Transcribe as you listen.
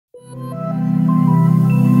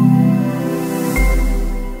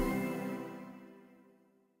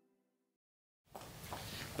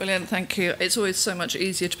Brilliant, thank you. It's always so much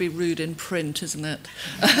easier to be rude in print, isn't it?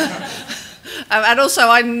 And also,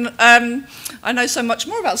 I know so much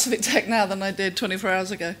more about civic tech now than I did 24 hours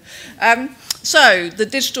ago. So, the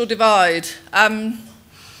digital divide.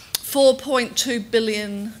 4.2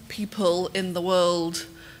 billion people in the world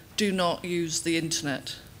do not use the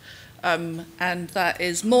internet. And that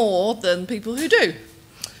is more than people who do.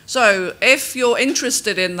 So, if you're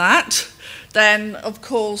interested in that, then of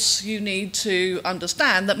course you need to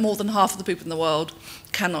understand that more than half of the people in the world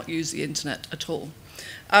cannot use the internet at all.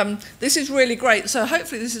 This is really great, so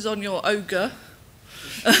hopefully this is on your OGA,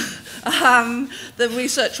 the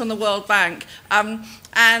research from the World Bank. And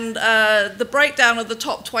the breakdown of the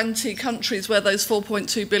top 20 countries where those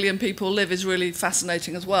 4.2 billion people live is really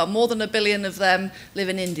fascinating as well. More than 1 billion of them live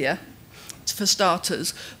in India, for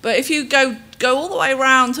starters. But if you go all the way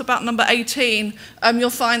around to about number 18, you'll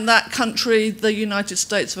find that country, the United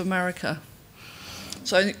States of America.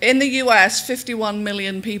 So in the US, 51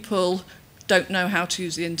 million people don't know how to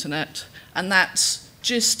use the internet, and that's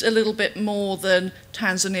just a little bit more than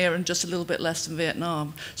Tanzania and just a little bit less than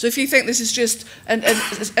Vietnam. So if you think this is just an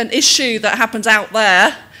issue that happens out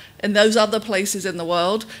there in those other places in the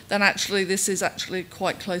world, then actually this is actually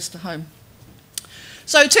quite close to home.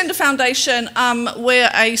 So Tinder Foundation, we're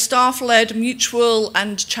a staff-led mutual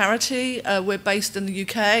and charity. We're based in the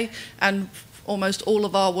UK, and almost all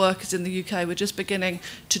of our work is in the UK. We're just beginning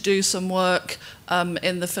to do some work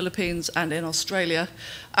in the Philippines and in Australia.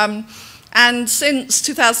 And since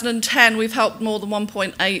 2010, we've helped more than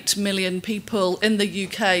 1.8 million people in the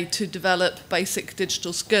UK to develop basic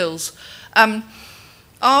digital skills.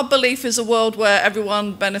 Our belief is a world where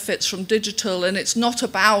everyone benefits from digital, and it's not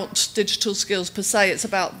about digital skills per se, it's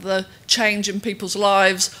about the change in people's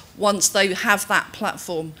lives once they have that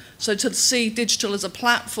platform. So to see digital as a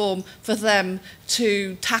platform for them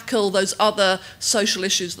to tackle those other social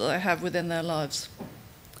issues that they have within their lives.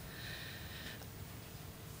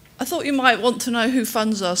 I thought you might want to know who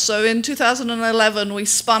funds us. So in 2011, we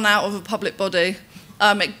spun out of a public body.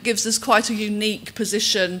 It gives us quite a unique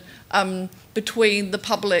position between the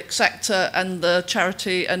public sector and the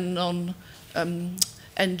charity and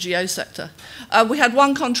non-NGO sector. We had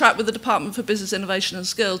one contract with the Department for Business Innovation and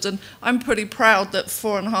Skills, and I'm pretty proud that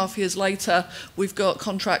 4.5 years later, we've got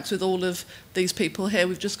contracts with all of these people here.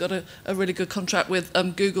 We've just got a really good contract with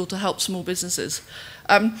Google to help small businesses.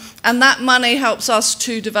 And that money helps us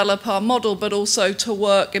to develop our model, but also to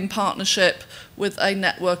work in partnership with a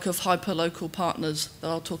network of hyper-local partners that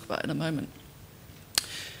I'll talk about in a moment.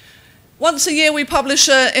 Once a year, we publish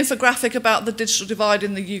an infographic about the digital divide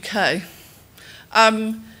in the UK.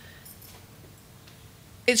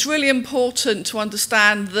 It's really important to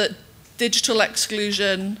understand that digital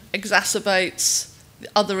exclusion exacerbates the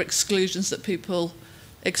other exclusions that people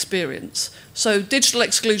experience. So digital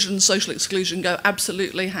exclusion and social exclusion go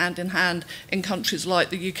absolutely hand in hand in countries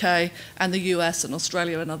like the UK and the US and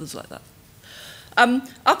Australia and others like that.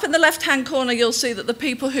 Up in the left-hand corner, you'll see that the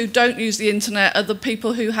people who don't use the internet are the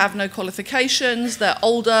people who have no qualifications, they're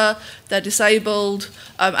older, they're disabled,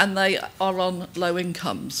 and they are on low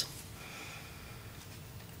incomes.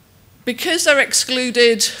 Because they're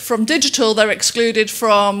excluded from digital, they're excluded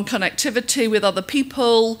from connectivity with other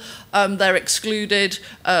people, they're excluded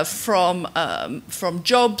from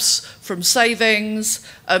jobs, from savings.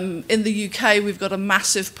 In the UK, we've got a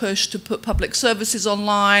massive push to put public services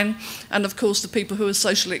online, and of course the people who are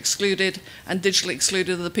socially excluded and digitally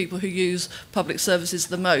excluded are the people who use public services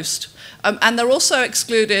the most. And they're also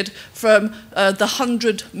excluded from the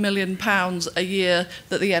 £100 million a year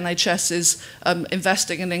that the NHS is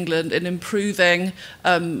investing in England in improving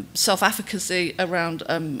self-efficacy around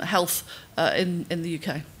health in the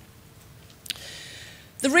UK.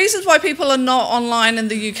 The reasons why people are not online in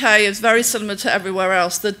the UK is very similar to everywhere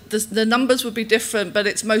else. The numbers would be different, but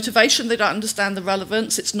it's motivation. They don't understand the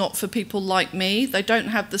relevance. It's not for people like me. They don't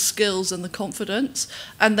have the skills and the confidence,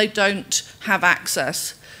 and they don't have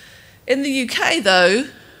access. In the UK, though,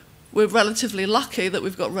 we're relatively lucky that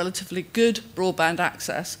we've got relatively good broadband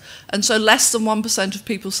access. And so less than 1% of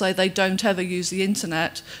people say they don't ever use the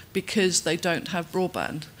internet because they don't have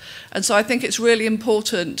broadband. And so I think it's really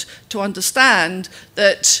important to understand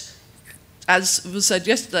that, as was said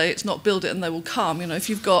yesterday, it's not build it and they will come. You know, if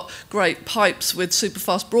you've got great pipes with super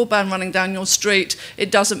fast broadband running down your street,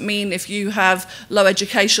 it doesn't mean if you have low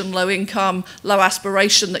education, low income, low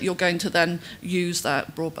aspiration that you're going to then use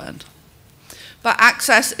that broadband. But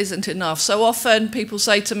access isn't enough. So often people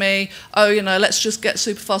say to me, oh, you know, let's just get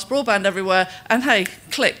super fast broadband everywhere, and hey,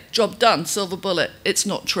 click, job done, silver bullet. It's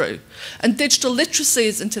not true. And digital literacy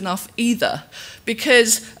isn't enough either,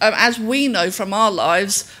 because as we know from our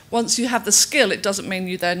lives, once you have the skill, it doesn't mean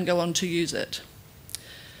you then go on to use it.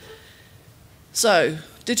 So,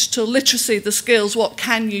 digital literacy, the skills, what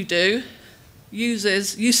can you do?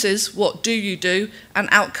 Uses, what do you do? And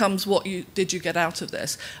outcomes, what did you get out of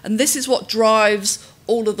this? And this is what drives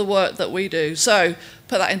all of the work that we do. So,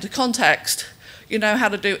 put that into context. You know how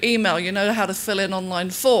to do email, you know how to fill in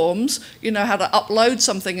online forms, you know how to upload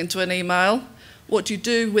something into an email. What do you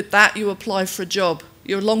do with that? You apply for a job.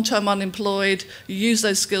 You're long-term unemployed, you use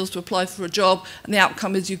those skills to apply for a job, and the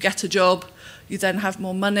outcome is you get a job, you then have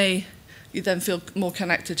more money, you then feel more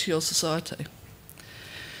connected to your society.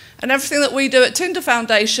 And everything that we do at Tinder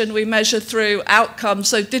Foundation, we measure through outcomes,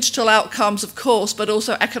 so digital outcomes, of course, but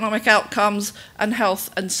also economic outcomes and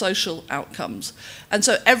health and social outcomes. And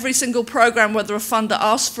so every single program, whether a funder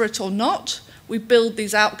asks for it or not, we build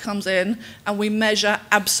these outcomes in and we measure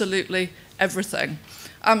absolutely everything.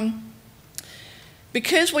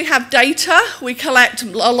 Because we have data, we collect a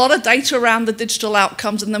lot of data around the digital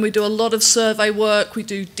outcomes, and then we do a lot of survey work, we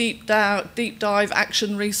do deep dive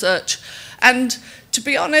action research. And to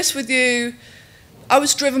be honest with you, I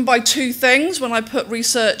was driven by two things when I put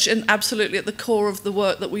research in absolutely at the core of the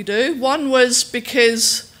work that we do. One was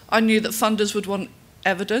because I knew that funders would want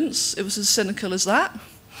evidence. It was as cynical as that.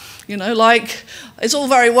 You know, like, it's all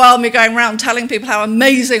very well me going around telling people how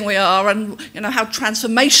amazing we are and, you know, how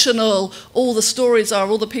transformational all the stories are,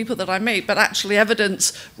 all the people that I meet, but actually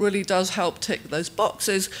evidence really does help tick those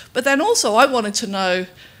boxes. But then also I wanted to know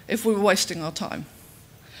if we were wasting our time.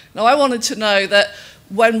 Now, I wanted to know that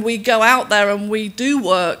when we go out there and we do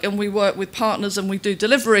work and we work with partners and we do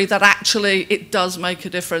delivery, that actually it does make a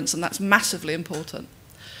difference, and that's massively important.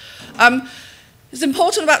 It's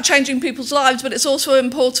important about changing people's lives, but it's also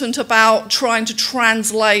important about trying to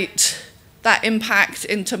translate that impact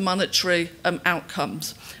into monetary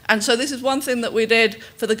outcomes. And so this is one thing that we did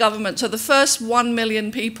for the government. So the first 1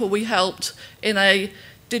 million people we helped in a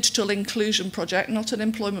digital inclusion project, not an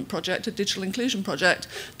employment project, a digital inclusion project,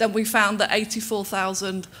 then we found that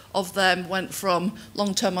 84,000 of them went from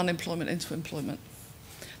long-term unemployment into employment.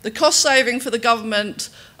 The cost saving for the government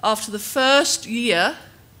after the first year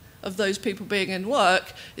of those people being in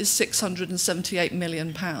work is £678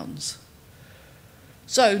 million.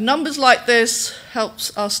 So numbers like this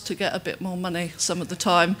helps us to get a bit more money some of the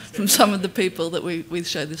time from some of the people that we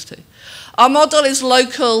show this to. Our model is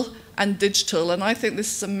local and digital, and I think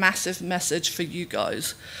this is a massive message for you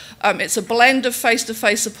guys. It's a blend of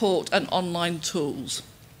face-to-face support and online tools.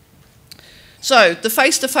 So the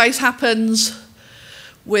face-to-face happens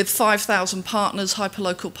with 5,000 partners,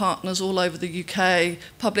 hyperlocal partners all over the UK,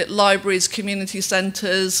 public libraries, community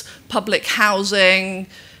centres, public housing,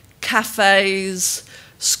 cafes,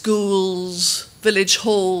 schools, village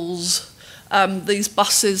halls. These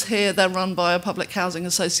buses here, they're run by a public housing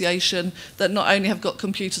association that not only have got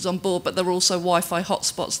computers on board, but they're also Wi-Fi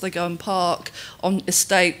hotspots. They go and park on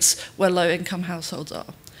estates where low-income households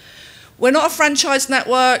are. We're not a franchise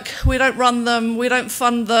network. We don't run them. We don't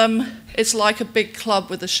fund them. It's like a big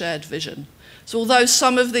club with a shared vision. So although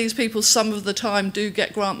some of these people some of the time do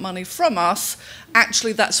get grant money from us,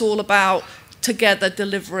 actually that's all about together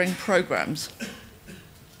delivering programs.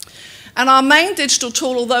 And our main digital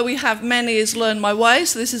tool, although we have many, is Learn My Way.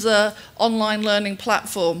 So this is an online learning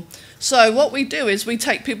platform. So what we do is we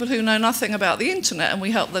take people who know nothing about the internet and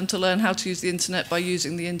we help them to learn how to use the internet by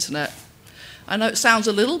using the internet. I know it sounds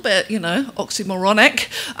a little bit, you know, oxymoronic,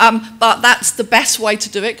 but that's the best way to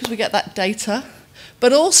do it because we get that data.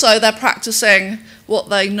 But also they're practicing what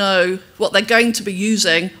they know, what they're going to be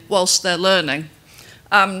using whilst they're learning.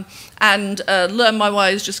 Learn My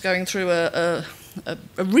Way is just going through a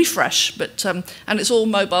refresh, but and it's all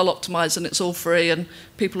mobile optimized and it's all free, and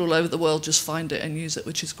people all over the world just find it and use it,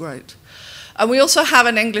 which is great. And we also have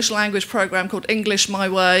an English language program called English My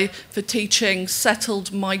Way for teaching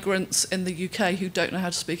settled migrants in the UK who don't know how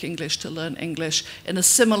to speak English to learn English in a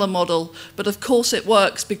similar model. But of course it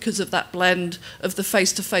works because of that blend of the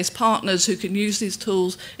face-to-face partners who can use these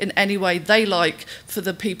tools in any way they like for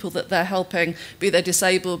the people that they're helping, be they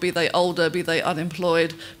disabled, be they older, be they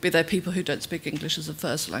unemployed, be they people who don't speak English as a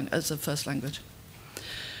first language.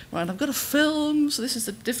 Right, I've got a film, so this is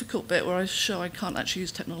the difficult bit where I show I can't actually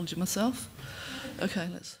use technology myself. Okay,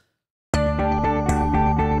 let's...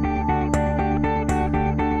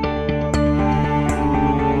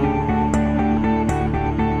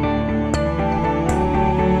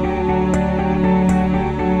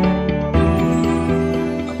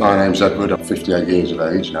 My name's Edward, I'm 58 years of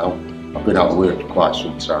age now. I've been out of work for quite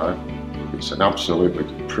some time. It's an absolutely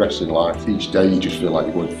depressing life. Each day you just feel like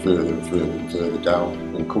you're going further and further and further down.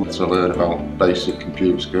 And come to learn about basic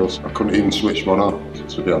computer skills, I couldn't even switch one on,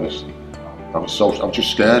 to be honest. I'm just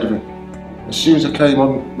scared of it. As soon as I came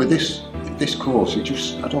on with this course,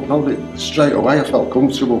 I don't know, straight away I felt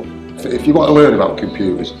comfortable. If you want to learn about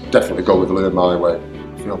computers, definitely go with Learn My Way.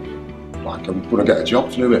 I feel like I'm going to get a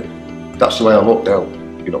job through it. That's the way I look now.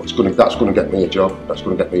 You know, that's going to get me a job. That's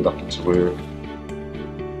going to get me back into work.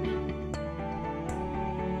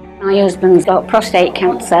 My husband's got prostate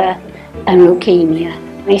cancer and leukemia.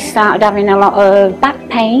 He started having a lot of back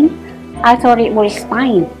pain. I thought it was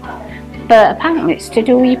spine, but apparently it's to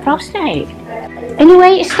do with your prostate.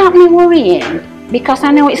 Anyway, it stopped me worrying because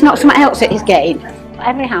I know it's not something else that he's getting.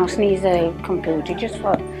 Every house needs a computer just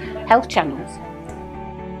for health channels.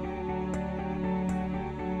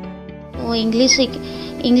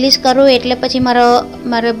 English કરું એટલે પછી મારા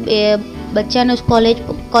બચ્ચાનું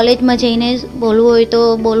કોલેજમાં જઈને બોલવું હોય તો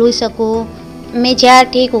બોલી શકું. મેં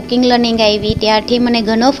જ્યારથી કુકિંગ લર્નિંગ આવી ત્યારથી મને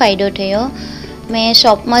ઘણો ફાયદો થયો. મેં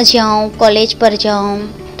શોપમાં જાઉં, કોલેજ પર જાઉં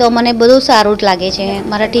તો મને બધું સારું જ લાગે છે.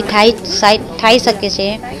 મારાથી થઈ શકે છે.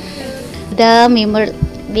 બધા મેમ્બર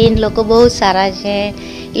બેન લોકો બહુ સારા છે.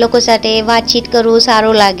 એ લોકો સાથે વાતચીત કરવું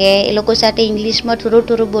સારું લાગે. એ લોકો સાથે ઇંગ્લિશમાં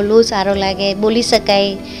થોડું બોલવું સારું લાગે. બોલી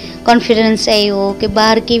શકાય. કોન્ફિડન્સ આવ્યો કે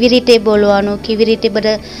બહાર કેવી રીતે બોલવાનું, કેવી રીતે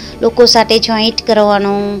બધા લોકો સાથે જોઈન્ટ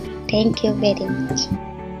કરવાનું. Thank you very much.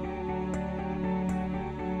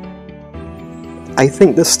 I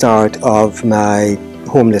think the start of my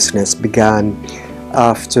homelessness began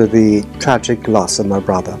after the tragic loss of my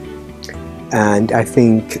brother. And I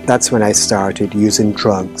think that's when I started using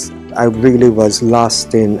drugs. I really was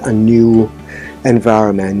lost in a new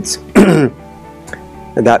environment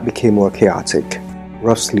that became more chaotic.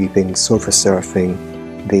 Rough sleeping, sofa surfing,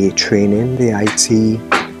 the training, the IT,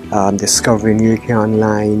 discovering new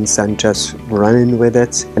lines and just running with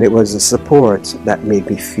it. And it was the support that made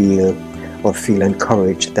me feel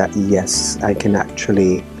encouraged that yes, I can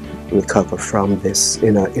actually recover from this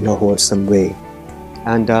in a wholesome way.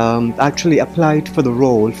 And actually applied for the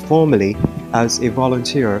role formally as a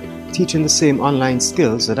volunteer, teaching the same online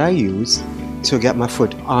skills that I use to get my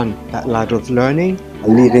foot on that ladder of learning,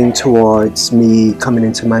 leading towards me coming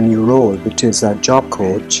into my new role, which is a job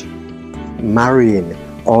coach. Marrying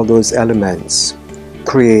all those elements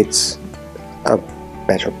creates a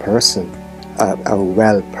better person, a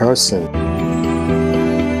well person.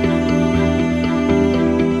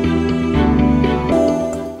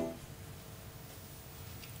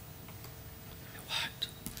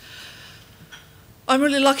 I'm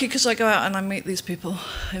really lucky because I go out and I meet these people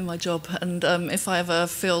in my job, and if I ever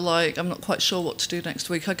feel like I'm not quite sure what to do next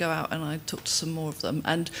week, I go out and I talk to some more of them.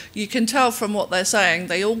 And you can tell from what they're saying,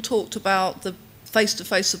 they all talked about the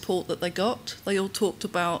face-to-face support that they got. They all talked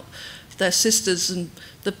about their sisters and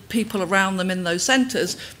the people around them in those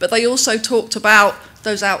centres, but they also talked about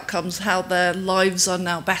those outcomes, how their lives are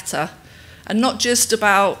now better. And not just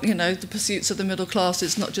about, you know, the pursuits of the middle class.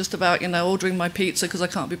 It's not just about, you know, ordering my pizza because I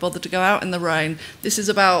can't be bothered to go out in the rain. This is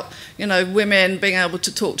about, you know, women being able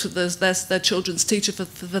to talk to their children's teacher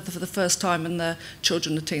for the first time and their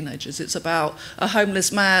children are teenagers. It's about a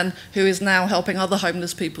homeless man who is now helping other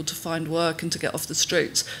homeless people to find work and to get off the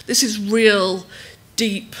streets. This is real,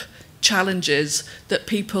 deep challenges that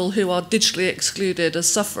people who are digitally excluded are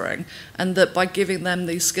suffering, and that by giving them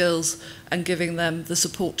these skills and giving them the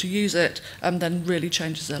support to use it, then really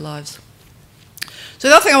changes their lives. So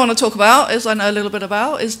the other thing I want to talk about, is I know a little bit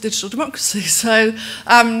about, is digital democracy. So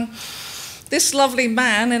this lovely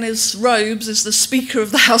man in his robes is the Speaker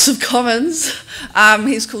of the House of Commons.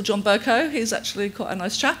 He's called John Bercow. He's actually quite a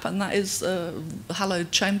nice chap, and that is the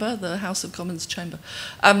hallowed chamber, the House of Commons chamber.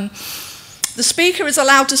 The Speaker is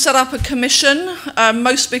allowed to set up a commission.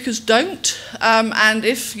 Most speakers don't, and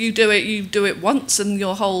if you do it once in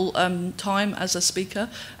your whole time as a speaker.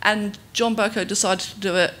 And John Bercow decided to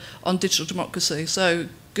do it on digital democracy, so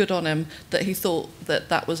good on him that he thought that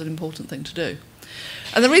that was an important thing to do.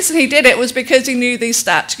 And the reason he did it was because he knew these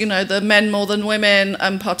stats, you know, the men more than women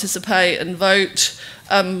participate and vote.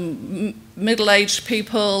 Middle-aged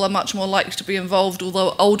people are much more likely to be involved,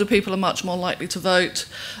 although older people are much more likely to vote.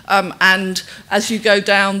 And as you go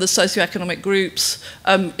down the socioeconomic groups,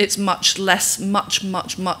 it's much less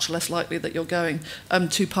likely that you're going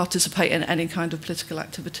to participate in any kind of political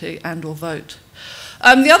activity and or vote.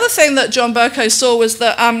 The other thing that John Bercow saw was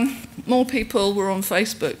that more people were on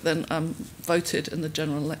Facebook than voted in the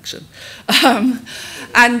general election.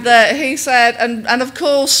 And he said, and of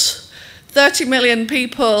course, 30 million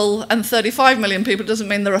people and 35 million people doesn't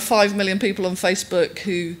mean there are 5 million people on Facebook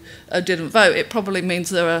who didn't vote. It probably means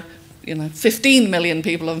there are 15 million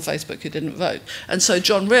people on Facebook who didn't vote. And so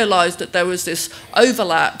John realised that there was this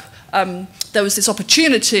overlap, there was this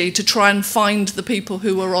opportunity to try and find the people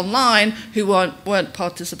who were online who weren't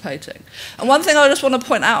participating. And one thing I just want to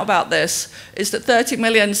point out about this is that 30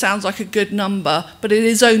 million sounds like a good number, but it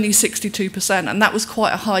is only 62%, and that was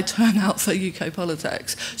quite a high turnout for UK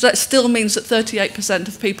politics. So that still means that 38%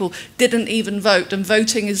 of people didn't even vote, and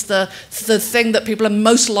voting is the thing that people are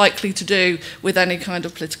most likely to do with any kind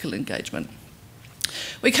of political engagement.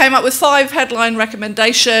 We came up with 5 headline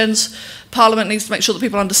recommendations. Parliament needs to make sure that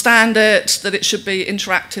people understand it, that it should be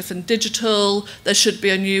interactive and digital, there should be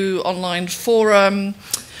a new online forum.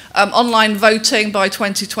 Online voting by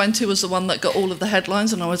 2020 was the one that got all of the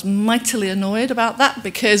headlines, and I was mightily annoyed about that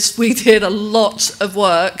because we did a lot of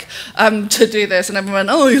work to do this, and everyone went,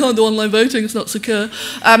 oh, you can't do online voting, it's not secure.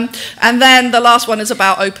 And then the last one is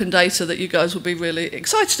about open data that you guys will be really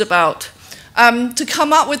excited about. To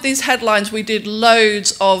come up with these headlines, we did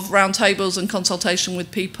loads of roundtables and consultation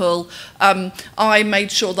with people. I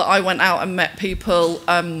made sure that I went out and met people.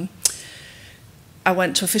 I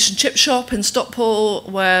went to a fish and chip shop in Stockport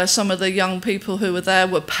where some of the young people who were there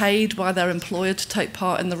were paid by their employer to take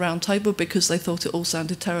part in the roundtable because they thought it all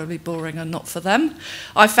sounded terribly boring and not for them.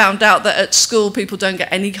 I found out that at school people don't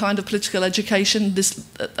get any kind of political education.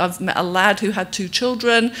 I've met a lad who had 2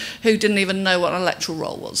 children who didn't even know what an electoral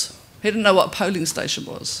roll was. He didn't know what a polling station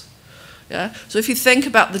was. Yeah? So if you think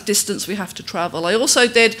about the distance we have to travel. I also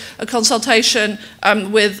did a consultation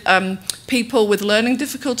with people with learning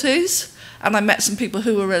difficulties, and I met some people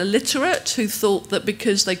who were illiterate who thought that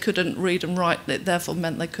because they couldn't read and write, it therefore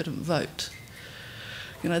meant they couldn't vote.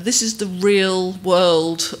 This is the real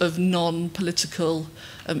world of non-political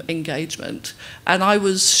engagement. And I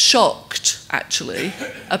was shocked, actually,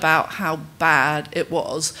 about how bad it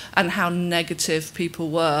was and how negative people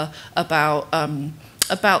were about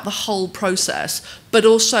the whole process, but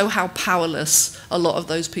also how powerless a lot of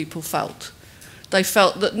those people felt. They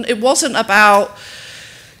felt that it wasn't about,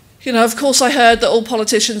 of course I heard that all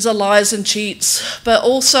politicians are liars and cheats, but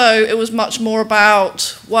also it was much more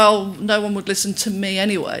about, well, no one would listen to me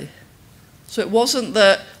anyway. So it wasn't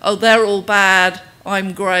that, oh, they're all bad,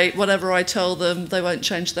 I'm great, whatever I tell them, they won't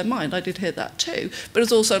change their mind. I did hear that too. But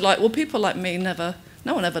it's also like, well, people like me no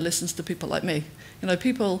one ever listens to people like me.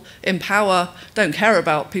 People in power don't care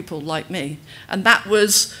about people like me. And that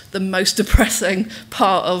was the most depressing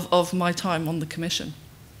part of my time on the Commission.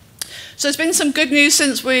 So there's been some good news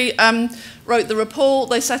since we wrote the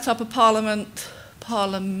report. They set up a Parliament,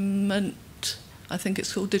 I think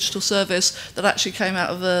it's called Digital Service, that actually came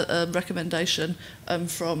out of a recommendation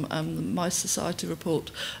from the mySociety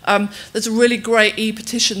report. There's a really great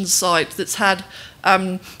e-petitions site that's had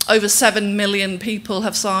over 7 million people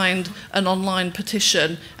have signed an online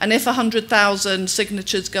petition, and if 100,000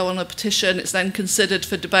 signatures go on a petition, it's then considered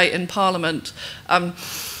for debate in Parliament,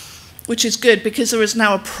 which is good because there is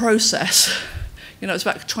now a process. It's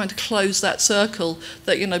about trying to close that circle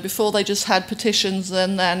that, before they just had petitions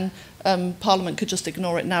and then Parliament could just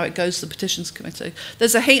ignore it. Now it goes to the Petitions Committee.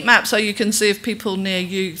 There's a heat map so you can see if people near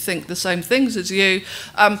you think the same things as you.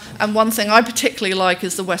 And one thing I particularly like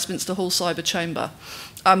is the Westminster Hall Cyber Chamber.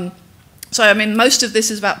 So, I mean, most of this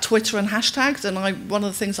is about Twitter and hashtags, and one of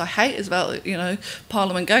the things I hate is about,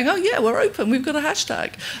 Parliament going, oh, yeah, we're open, we've got a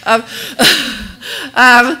hashtag.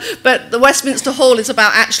 But the Westminster Hall is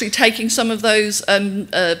about actually taking some of those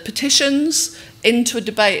petitions into a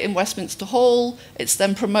debate in Westminster Hall. It's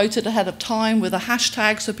then promoted ahead of time with a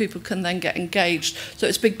hashtag so people can then get engaged. So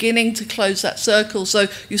it's beginning to close that circle. So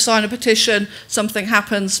you sign a petition, something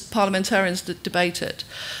happens, parliamentarians debate it.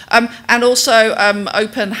 And also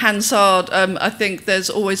open Hansard. I think there's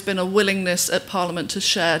always been a willingness at Parliament to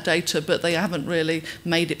share data, but they haven't really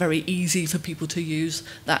made it very easy for people to use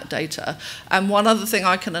that data. And one other thing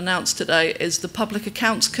I can announce today is the Public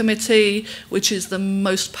Accounts Committee, which is the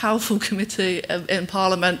most powerful committee in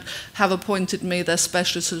Parliament, have appointed me their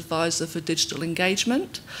specialist advisor for digital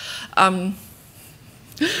engagement.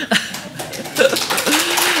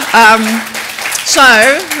 So,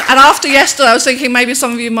 and after yesterday, I was thinking maybe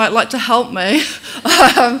some of you might like to help me.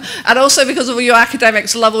 And also because of all you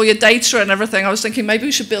academics love all your data and everything, I was thinking maybe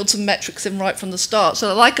we should build some metrics in right from the start.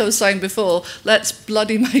 So like I was saying before, let's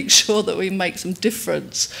bloody make sure that we make some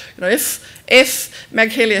difference. If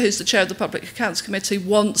Meg Hillier, who's the chair of the Public Accounts Committee,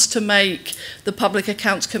 wants to make the Public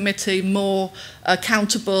Accounts Committee more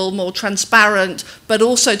accountable, more transparent, but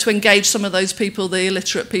also to engage some of those people, the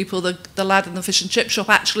illiterate people, the lad in the fish and chip shop,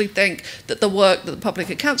 actually think that the work that the Public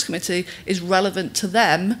Accounts Committee is relevant to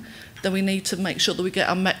them, then we need to make sure that we get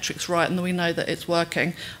our metrics right and that we know that it's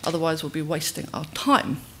working. Otherwise, we'll be wasting our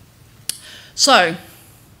time. So,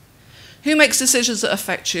 who makes decisions that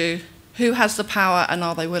affect you? Who has the power, and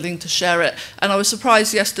are they willing to share it? And I was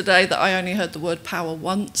surprised yesterday that I only heard the word power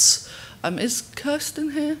once. Is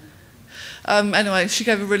Kirsten here? Anyway, she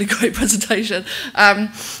gave a really great presentation.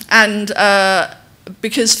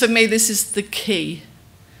 Because for me, this is the key.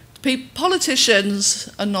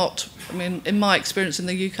 Politicians are not, I mean, in my experience in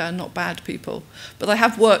the UK, are not bad people. But they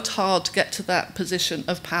have worked hard to get to that position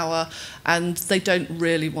of power, and they don't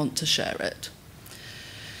really want to share it.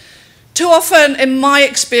 Too often, in my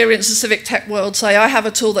experience, the civic tech world say, I have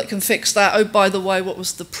a tool that can fix that. Oh, by the way, what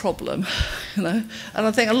was the problem? You know? And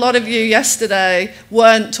I think a lot of you yesterday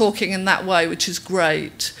weren't talking in that way, which is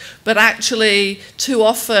great. But actually, too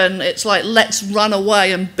often, it's like, let's run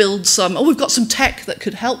away and build some, oh, we've got some tech that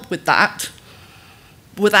could help with that,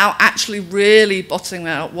 without actually really bottoming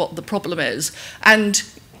out what the problem is. And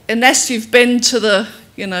unless you've been to the,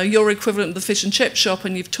 you know, your equivalent of the fish and chip shop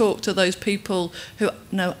and you've talked to those people who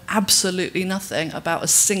know absolutely nothing about a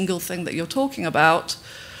single thing that you're talking about,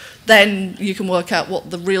 then you can work out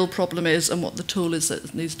what the real problem is and what the tool is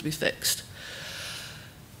that needs to be fixed.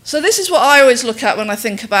 So this is what I always look at when I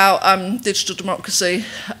think about digital democracy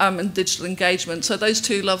and digital engagement. So those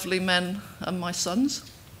two lovely men are my sons.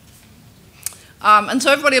 And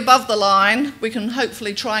so everybody above the line, we can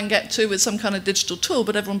hopefully try and get to with some kind of digital tool,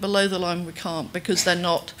 but everyone below the line we can't because they're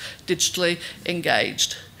not digitally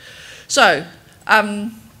engaged. So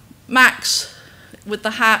Max, with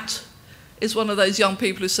the hat, is one of those young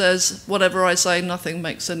people who says, whatever I say, nothing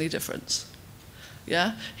makes any difference.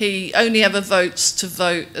 Yeah? He only ever votes to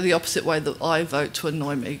vote the opposite way that I vote to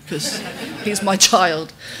annoy me, because he's my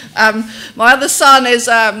child. My other son is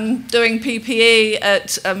doing PPE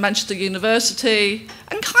at Manchester University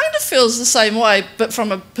and kind of feels the same way, but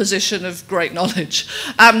from a position of great knowledge.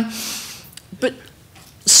 But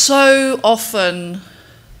so often,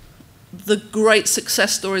 the great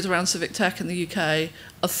success stories around civic tech in the UK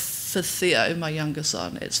are for Theo, my younger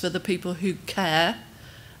son. It's for the people who care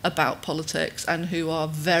about politics and who are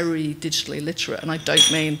very digitally literate, and I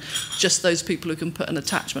don't mean just those people who can put an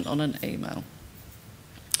attachment on an email.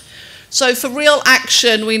 So for real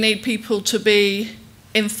action, we need people to be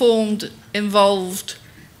informed, involved,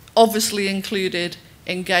 obviously included,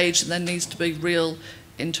 engaged, and there needs to be real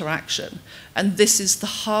interaction. And this is the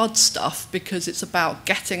hard stuff because it's about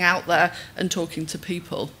getting out there and talking to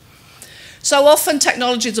people. So often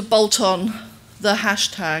technology is a bolt-on, the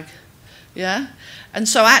hashtag, yeah? And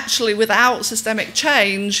so actually, without systemic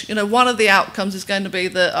change, you know, one of the outcomes is going to be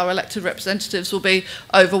that our elected representatives will be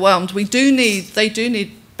overwhelmed. They do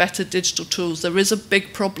need better digital tools. There is a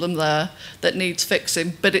big problem there that needs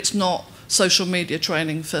fixing, but it's not social media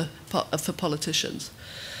training for politicians.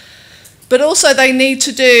 But also they need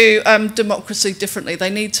to do democracy differently. They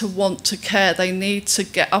need to want to care. They need to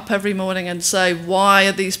get up every morning and say, why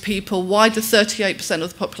are these people, why do 38%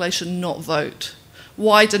 of the population not vote?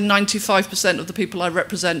 Why do 95% of the people I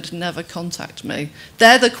represent never contact me?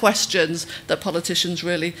 They're the questions that politicians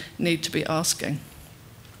really need to be asking.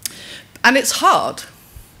 And it's hard.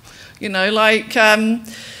 You know, like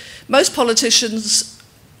most politicians,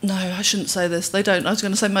 no, I shouldn't say this, they don't. I was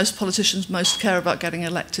going to say most politicians most care about getting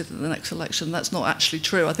elected in the next election. That's not actually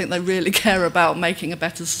true. I think they really care about making a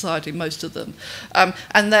better society, most of them.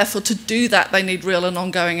 And therefore, to do that, they need real and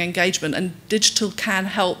ongoing engagement. And digital can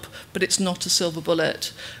help, but it's not a silver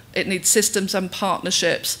bullet. It needs systems and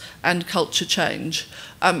partnerships and culture change.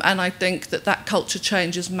 And I think that that culture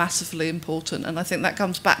change is massively important. And I think that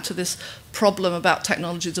comes back to this problem about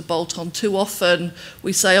technology as a bolt-on. Too often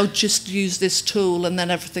we say, oh, just use this tool and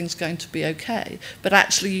then everything's going to be okay. But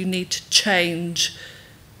actually you need to change.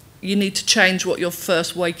 You need to change what your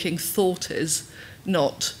first waking thought is,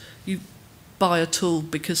 not you buy a tool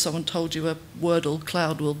because someone told you a Wordle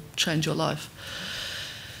cloud will change your life.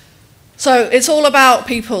 So it's all about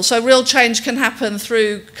people. So real change can happen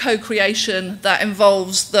through co-creation that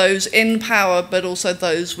involves those in power, but also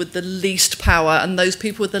those with the least power. And those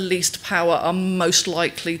people with the least power are most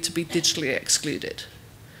likely to be digitally excluded.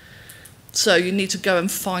 So you need to go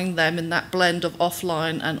and find them in that blend of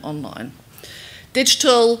offline and online.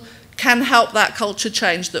 Digital can help that culture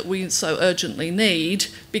change that we so urgently need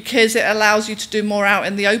because it allows you to do more out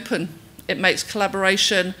in the open. It makes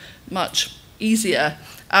collaboration much easier.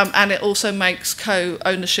 And it also makes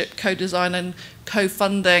co-ownership, co-design and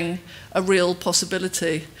co-funding a real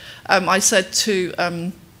possibility. I said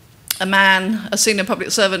to a senior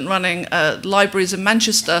public servant running libraries in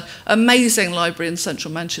Manchester, amazing library in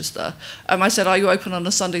central Manchester. I said, are you open on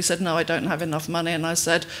a Sunday? He said, no, I don't have enough money. And I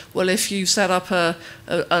said, well, if you set up a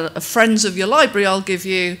Friends of your library, I'll give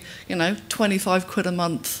you, 25 quid a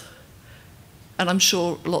month. And I'm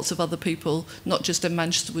sure lots of other people, not just in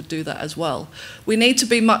Manchester, would do that as well. We need to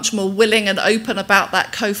be much more willing and open about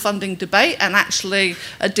that co-funding debate, and actually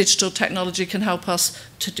a digital technology can help us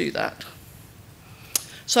to do that.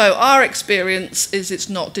 So our experience is it's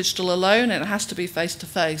not digital alone, and it has to be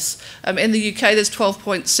face-to-face. In the UK, there's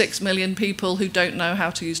 12.6 million people who don't know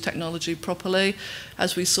how to use technology properly.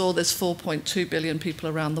 As we saw, there's 4.2 billion people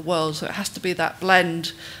around the world, so it has to be that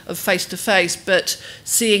blend of face-to-face, but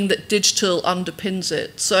seeing that digital underpins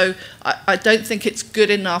it. So I don't think it's good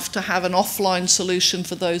enough to have an offline solution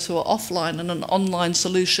for those who are offline and an online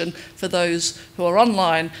solution for those who are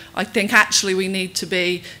online. I think actually we need to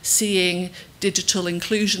be seeing digital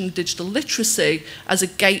inclusion, digital literacy as a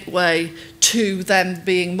gateway to them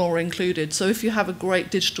being more included. So if you have a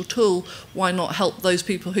great digital tool, why not help those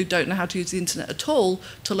people who don't know how to use the internet at all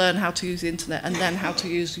to learn how to use the internet, and then how to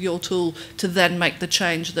use your tool to then make the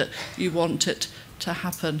change that you want it to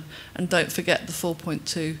happen. And don't forget the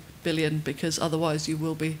 4.2 billion, because otherwise you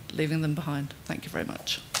will be leaving them behind. Thank you very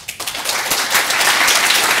much.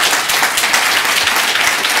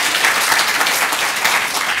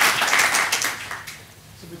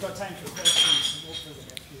 We've got time for questions, and hopefully we'll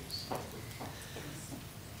get views.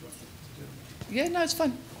 Yeah, no, it's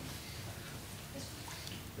fine.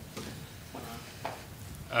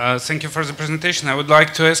 Thank you for the presentation. I would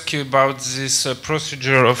like to ask you about this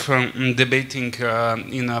procedure of debating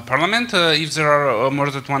in Parliament. If there are more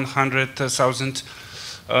than 100,000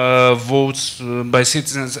 votes by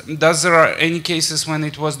citizens, does there are any cases when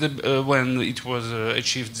it was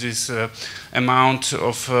achieved this amount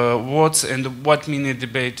of votes, and what minute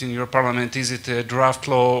debate in your Parliament? Is it a draft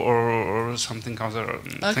law or something other?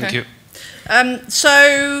 Okay. Thank you.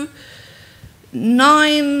 So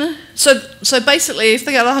basically, if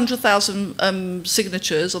they get 100,000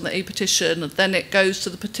 signatures on the e-petition, then it goes to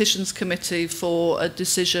the Petitions Committee for a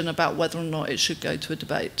decision about whether or not it should go to a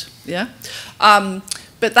debate. Yeah,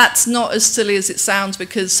 but that's not as silly as it sounds,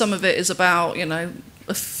 because some of it is about, a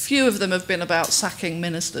few of them have been about sacking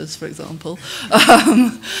ministers, for example,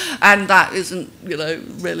 and that isn't,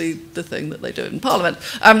 really the thing that they do in Parliament.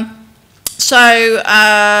 So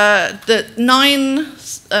the 9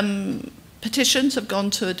 petitions have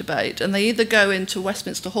gone to a debate, and they either go into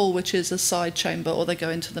Westminster Hall, which is a side chamber, or they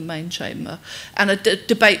go into the main chamber. And a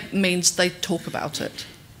debate means they talk about it.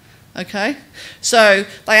 Okay? So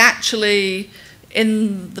they actually,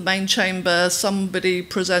 in the main chamber, somebody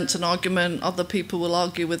presents an argument, other people will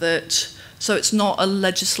argue with it. So it's not a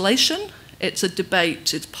legislation, it's a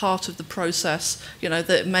debate, it's part of the process,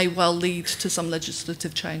 that may well lead to some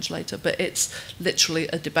legislative change later, but it's literally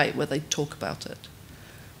a debate where they talk about it.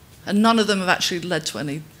 And none of them have actually led to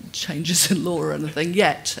any changes in law or anything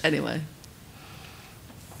yet, anyway.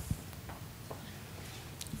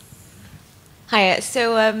 Hi.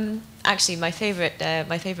 So actually, my favourite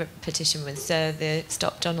petition was the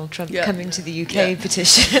Stop Donald Trump Coming to the UK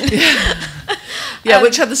petition. Yeah,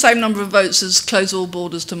 which had the same number of votes as Close All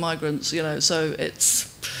Borders to Migrants. So it's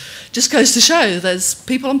just goes to show there's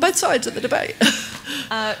people on both sides of the debate.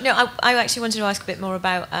 No, I actually wanted to ask a bit more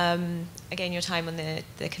about, again, your time on the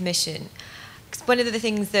Commission. Because one of the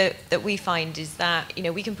things that we find is that,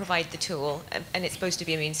 we can provide the tool, and it's supposed to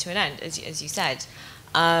be a means to an end, as you said.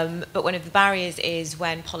 But one of the barriers is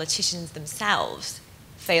when politicians themselves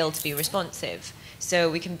fail to be responsive.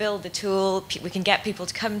 So we can build the tool, we can get people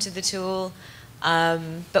to come to the tool,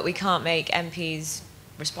 but we can't make MPs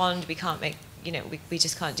respond, we can't make, we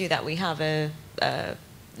just can't do that. We have a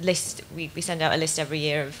list, we send out a list every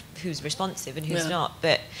year of who's responsive and who's not,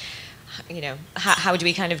 but how do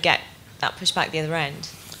we kind of get that pushback the other end?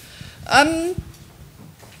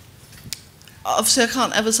 Obviously, I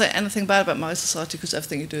can't ever say anything bad about mySociety, because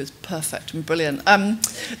everything you do is perfect and brilliant. I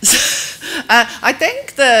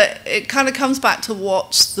think that it kind of comes back to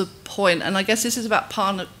what's the point, and I guess this is about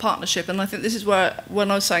partnership, and I think this is where,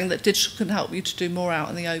 when I was saying that digital can help you to do more out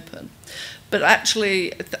in the open. But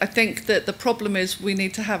actually, I think that the problem is we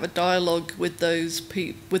need to have a dialogue with those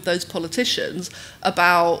politicians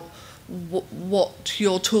about what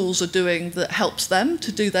your tools are doing that helps them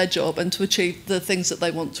to do their job and to achieve the things that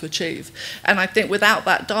they want to achieve. And I think without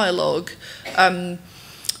that dialogue,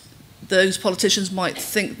 those politicians might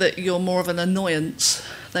think that you're more of an annoyance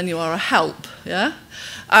than you are a help, yeah?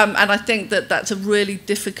 And I think that that's a really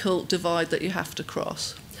difficult divide that you have to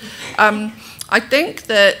cross. I think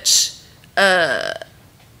that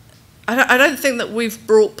I don't think that we've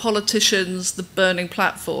brought politicians the burning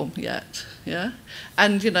platform yet, yeah?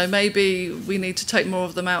 And, you know, maybe we need to take more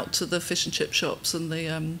of them out to the fish and chip shops and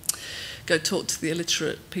the, go talk to the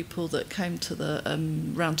illiterate people that came to the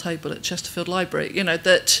round table at Chesterfield Library, you know,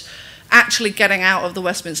 that actually getting out of the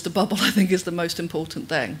Westminster bubble, I think, is the most important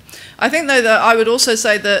thing. I think, though, that I would also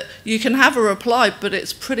say that you can have a reply, but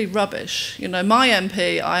it's pretty rubbish. You know, my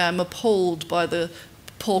MP, I am appalled by the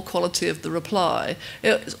poor quality of the reply.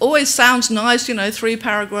 It always sounds nice, you know, 3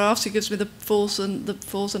 paragraphs, he gives me the fors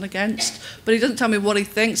and against, but he doesn't tell me what he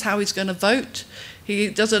thinks, how he's going to vote. He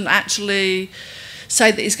doesn't actually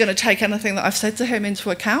say that he's going to take anything that I've said to him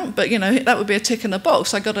into account, but, you know, that would be a tick in the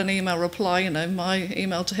box. I got an email reply, you know, my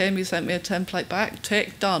email to him, he sent me a template back,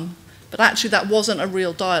 tick, done. But actually that wasn't a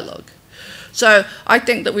real dialogue. So I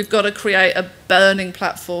think that we've got to create a burning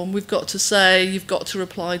platform. We've got to say, you've got to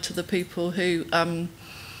reply to the people who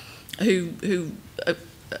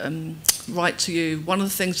write to you. One of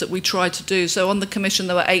the things that we tried to do, so on the commission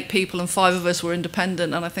there were 8 people and 5 of us were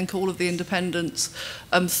independent, and I think all of the independents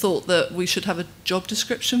thought that we should have a job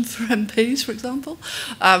description for MPs, for example.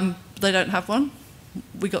 They don't have one.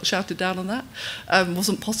 We got shouted down on that.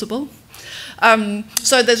 Wasn't possible.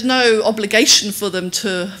 So there's no obligation for them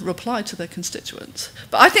to reply to their constituents.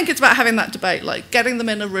 But I think it's about having that debate, like getting them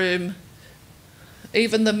in a room,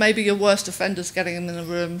 even maybe your worst offenders, getting them in a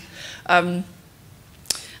room,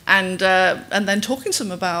 and then talking to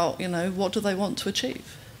them about, you know, what do they want to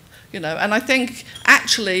achieve, you know. And I think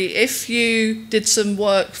actually if you did some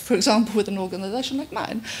work, for example, with an organisation like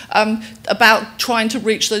mine, about trying to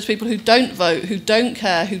reach those people who don't vote, who don't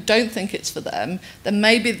care, who don't think it's for them, then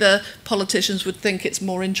maybe the politicians would think it's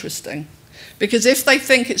more interesting. Because if they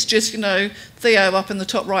think it's just, you know, Theo up in the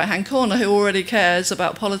top right-hand corner who already cares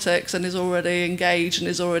about politics and is already engaged and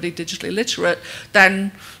is already digitally literate,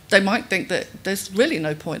 then they might think that there's really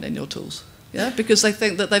no point in your tools, yeah? Because they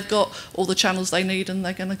think that they've got all the channels they need and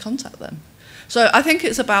they're going to contact them. So I think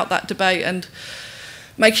it's about that debate and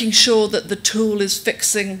making sure that the tool is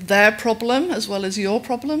fixing their problem as well as your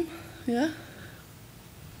problem, yeah?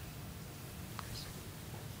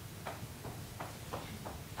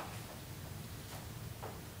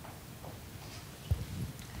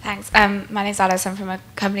 Thanks. My name's Alice. I'm from a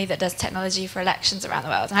company that does technology for elections around the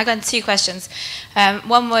world. And I got 2 questions.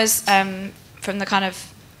 One was from the kind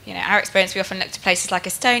of, you know, our experience, we often look to places like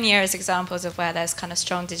Estonia as examples of where there's kind of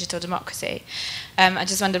strong digital democracy. I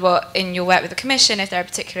just wondered what, in your work with the Commission, if there are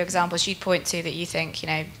particular examples you'd point to that you think, you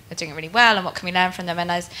know, are doing it really well and what can we learn from them?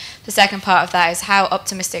 And as the second part of that is, how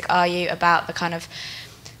optimistic are you about the kind of,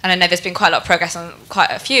 and I know there's been quite a lot of progress on quite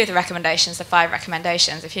a few of the recommendations, the 5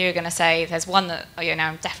 recommendations. If you were going to say there's one that, you know,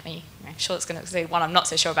 I'm definitely, you know, sure it's going to succeed, one I'm not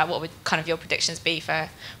so sure about, what would kind of your predictions be for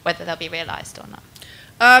whether they'll be realised or not?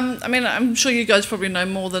 I mean, I'm sure you guys probably know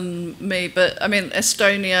more than me, but I mean,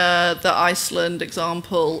 Estonia, the Iceland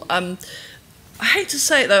example, I hate to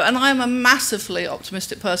say it though, and I am a massively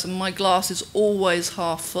optimistic person, my glass is always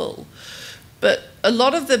half full. But a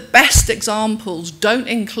lot of the best examples don't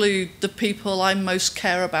include the people I most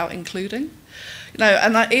care about including. You know,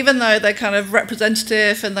 and even though they're kind of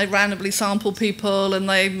representative and they randomly sample people and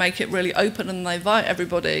they make it really open and they invite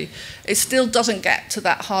everybody, it still doesn't get to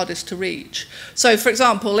that hardest to reach. So, for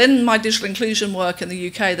example, in my digital inclusion work in the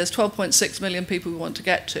UK, there's 12.6 million people we want to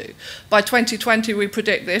get to. By 2020, we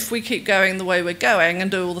predict that if we keep going the way we're going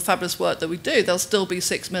and do all the fabulous work that we do, there'll still be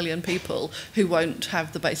 6 million people who won't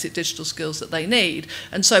have the basic digital skills that they need.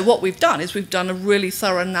 And so what we've done is we've done a really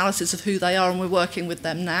thorough analysis of who they are and we're working with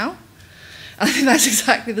them now. I think that's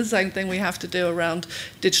exactly the same thing we have to do around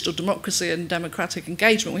digital democracy and democratic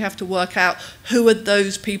engagement. We have to work out who are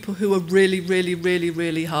those people who are really, really, really,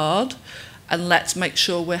 really hard, and let's make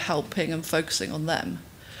sure we're helping and focusing on them.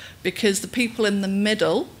 Because the people in the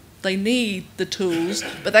middle, they need the tools,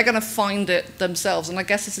 but they're going to find it themselves. And I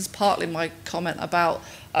guess this is partly my comment about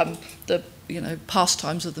the, you know,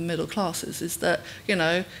 pastimes of the middle classes, is that, you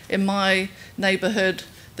know, in my neighbourhood,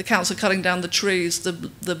 the council cutting down the trees, the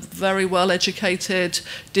very well-educated,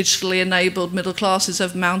 digitally enabled middle classes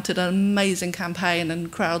have mounted an amazing campaign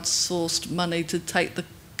and crowdsourced money to take the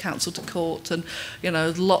council to court, and, you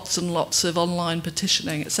know, lots and lots of online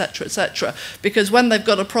petitioning, etc., etc. Because when they've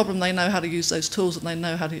got a problem, they know how to use those tools and they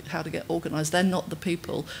know how to get organised. They're not the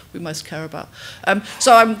people we most care about.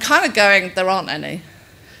 So I'm kind of going, there aren't any.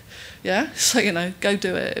 Yeah, so, you know, go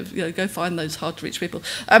do it, you know, go find those hard to reach people.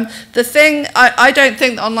 The thing, I don't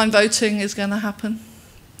think that online voting is going to happen.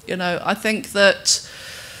 You know, I think that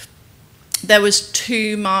there was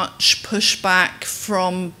too much pushback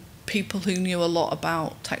from people who knew a lot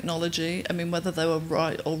about technology, I mean, whether they were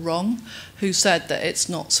right or wrong, who said that it's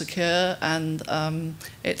not secure and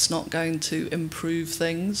it's not going to improve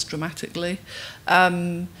things dramatically.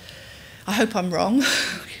 I hope I'm wrong.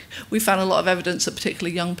 We found a lot of evidence that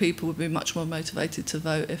particularly young people would be much more motivated to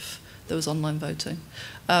vote if there was online voting.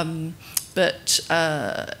 But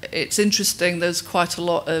it's interesting, there's quite a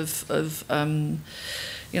lot of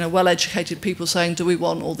well-educated people saying, do we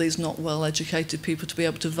want all these not well-educated people to be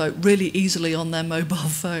able to vote really easily on their mobile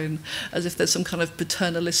phone, as if there's some kind of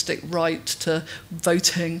paternalistic right to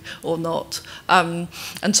voting or not. And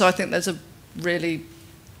so I think there's a really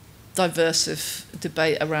diverse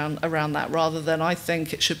debate around that, rather than, I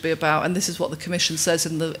think it should be about, and this is what the Commission says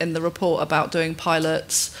in the report, about doing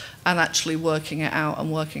pilots and actually working it out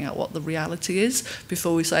and working out what the reality is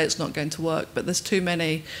before we say it's not going to work. But there's too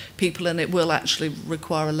many people and it will actually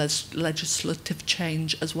require a legislative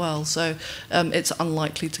change as well. So it's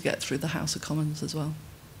unlikely to get through the House of Commons as well.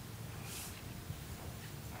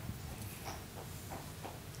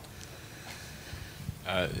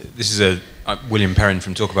 This is William Perrin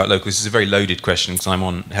from Talk About Local. This is a very loaded question because I'm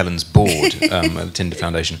on Helen's board at the Tinder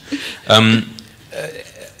Foundation.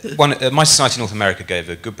 mySociety North America gave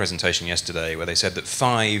a good presentation yesterday where they said that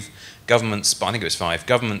 5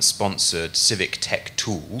 government-sponsored civic tech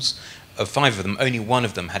tools, of 5 of them, only 1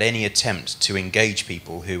 of them had any attempt to engage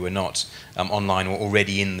people who were not online or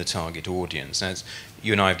already in the target audience. Now,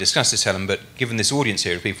 you and I have discussed this, Helen, but given this audience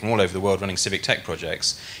here of people from all over the world running civic tech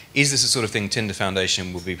projects, is this the sort of thing Tinder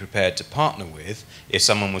Foundation would be prepared to partner with if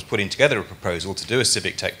someone was putting together a proposal to do a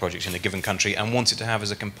civic tech project in a given country and wanted to have as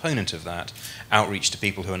a component of that outreach to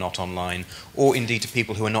people who are not online, or indeed to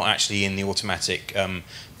people who are not actually in the automatic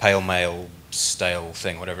pale male stale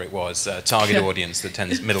thing, whatever it was, target audience that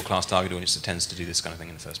tends, middle-class target audience that tends to do this kind of thing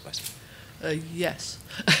in the first place? Yes.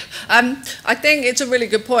 I think it's a really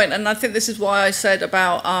good point, and I think this is why I said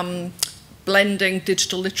about blending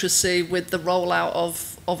digital literacy with the rollout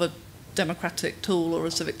of a democratic tool or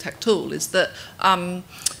a civic tech tool, is that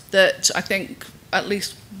that I think at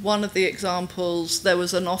least one of the examples, there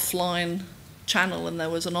was an offline channel and there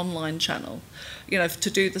was an online channel, to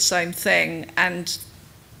do the same thing, and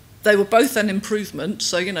they were both an improvement.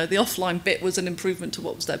 So, the offline bit was an improvement to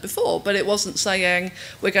what was there before, but it wasn't saying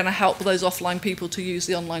we're going to help those offline people to use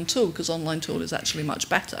the online tool, because online tool is actually much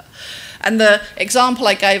better. And the example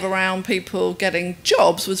I gave around people getting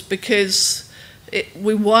jobs was because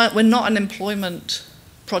we're not an employment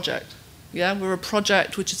project. Yeah, we're a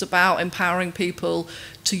project which is about empowering people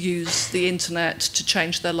to use the internet to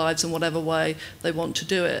change their lives in whatever way they want to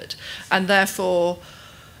do it. And therefore,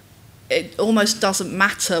 it almost doesn't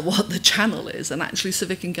matter what the channel is, and actually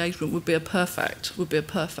civic engagement would be a perfect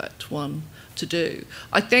one to do.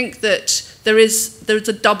 I think that there is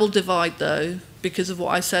a double divide, though, because of what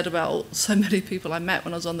I said about so many people I met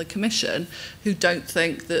when I was on the Commission who don't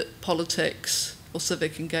think that politics or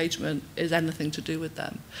civic engagement is anything to do with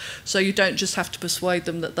them. So you don't just have to persuade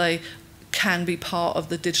them that they can be part of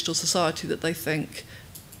the digital society that they think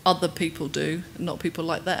other people do, not people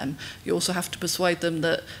like them. You also have to persuade them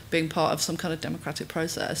that being part of some kind of democratic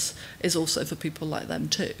process is also for people like them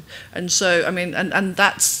too. And so, I mean, and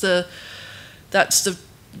that's the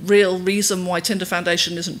real reason why Tinder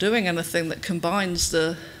Foundation isn't doing anything that combines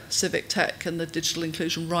the civic tech and the digital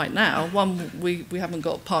inclusion right now. One, we haven't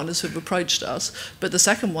got partners who have approached us, but the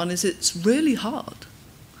second one is it's really hard.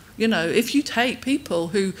 If you take people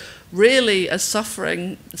who really are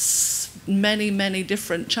suffering many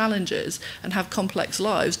different challenges and have complex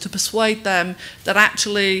lives, to persuade them that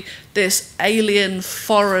actually this alien,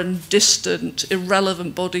 foreign, distant,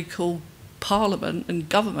 irrelevant body called Parliament and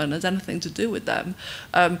government has anything to do with them,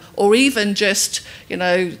 or even just,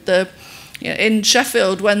 in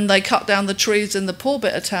Sheffield, when they cut down the trees in the poor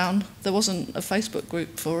bit of town, there wasn't a Facebook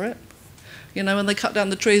group for it. When they cut down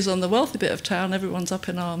the trees on the wealthy bit of town, everyone's up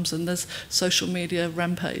in arms and there's social media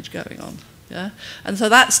rampage going on. Yeah? And so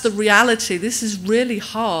that's the reality. This is really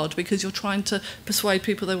hard because you're trying to persuade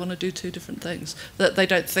people they want to do 2 different things, that they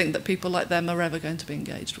don't think that people like them are ever going to be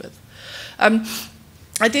engaged with.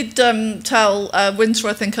 I did tell Winter,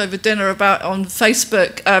 I think, over dinner about on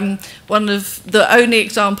Facebook, one of the only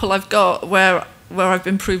example I've got where I've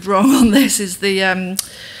been proved wrong on this is the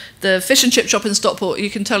fish and chip shop in Stockport.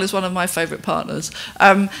 You can tell is one of my favourite partners.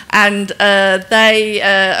 And they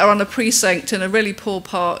are on a precinct in a really poor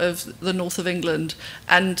part of the north of England.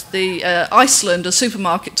 And the Iceland, a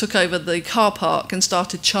supermarket, took over the car park and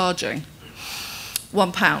started charging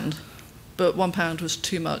 £1. But £1 was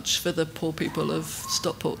too much for the poor people of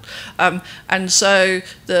Stockport. And so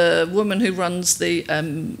the woman who runs the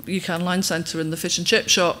UK Online Centre in the fish and chip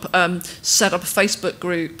shop set up a Facebook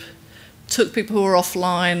group took people who were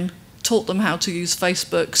offline, taught them how to use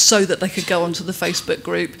Facebook so that they could go onto the Facebook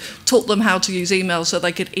group, taught them how to use email so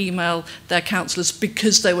they could email their councillors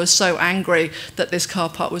because they were so angry that this car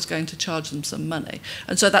park was going to charge them some money.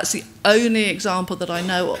 And so that's the only example that I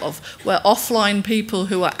know of where offline people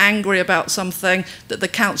who are angry about something that the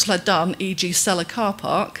council had done, e.g. sell a car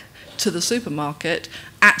park to the supermarket,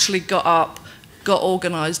 actually got up, got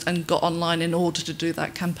organised and got online in order to do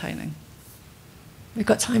that campaigning. We've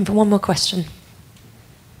got time for one more question.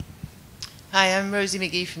 Hi, I'm Rosie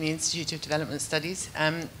McGee from the Institute of Development Studies.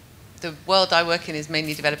 The world I work in is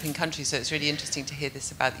mainly developing countries, so it's really interesting to hear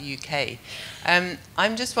this about the UK.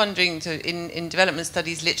 I'm just wondering, so in development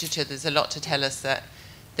studies literature, there's a lot to tell us that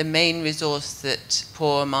the main resource that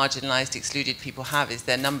poor, marginalised, excluded people have is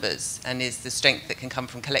their numbers and is the strength that can come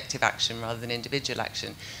from collective action rather than individual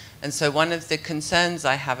action. And so one of the concerns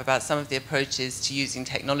I have about some of the approaches to using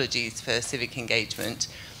technologies for civic engagement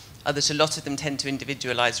are that a lot of them tend to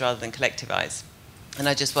individualise rather than collectivise. And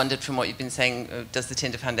I just wondered, from what you've been saying, does the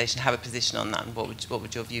Tinder Foundation have a position on that? And what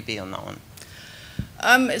would your view be on that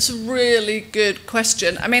one? It's a really good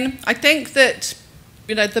question. I mean, I think that,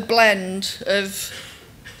 you know, the blend of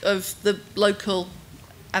the local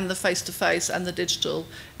and the face-to-face and the digital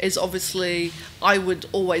is obviously, I would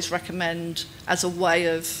always recommend as a way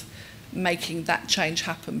of making that change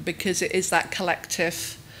happen, because it is that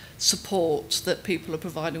collective support that people are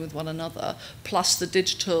providing with one another, plus the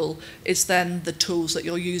digital is then the tools that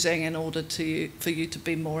you're using in order for you to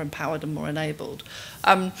be more empowered and more enabled.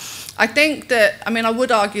 I think that, I mean, I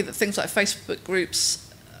would argue that things like Facebook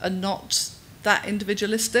groups are not that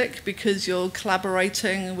individualistic, because you're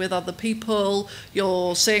collaborating with other people,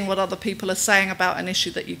 you're seeing what other people are saying about an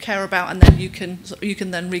issue that you care about, and then you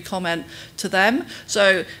can then re-comment to them.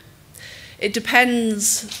 So it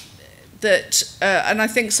depends. That, and I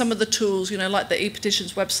think some of the tools, you know, like the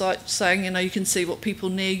e-petitions website saying, you know, you can see what people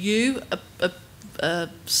near you are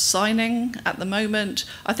signing at the moment.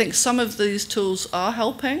 I think some of these tools are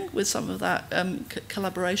helping with some of that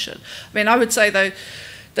collaboration. I mean, I would say, though,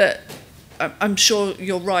 that I'm sure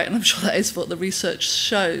you're right, and I'm sure that is what the research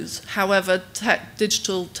shows. However,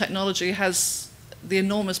 digital technology has the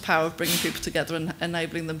enormous power of bringing people together and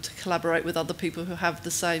enabling them to collaborate with other people who have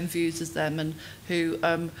the same views as them and who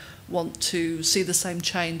want to see the same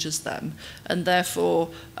change as them. And therefore,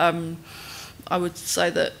 I would say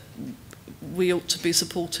that we ought to be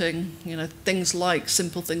supporting, you know, things like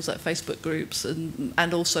simple things like Facebook groups,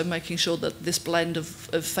 and also making sure that this blend of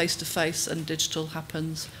face-to-face and digital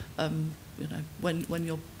happens, you know, when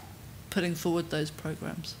you're putting forward those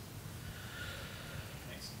programs.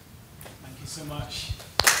 Thank you so much.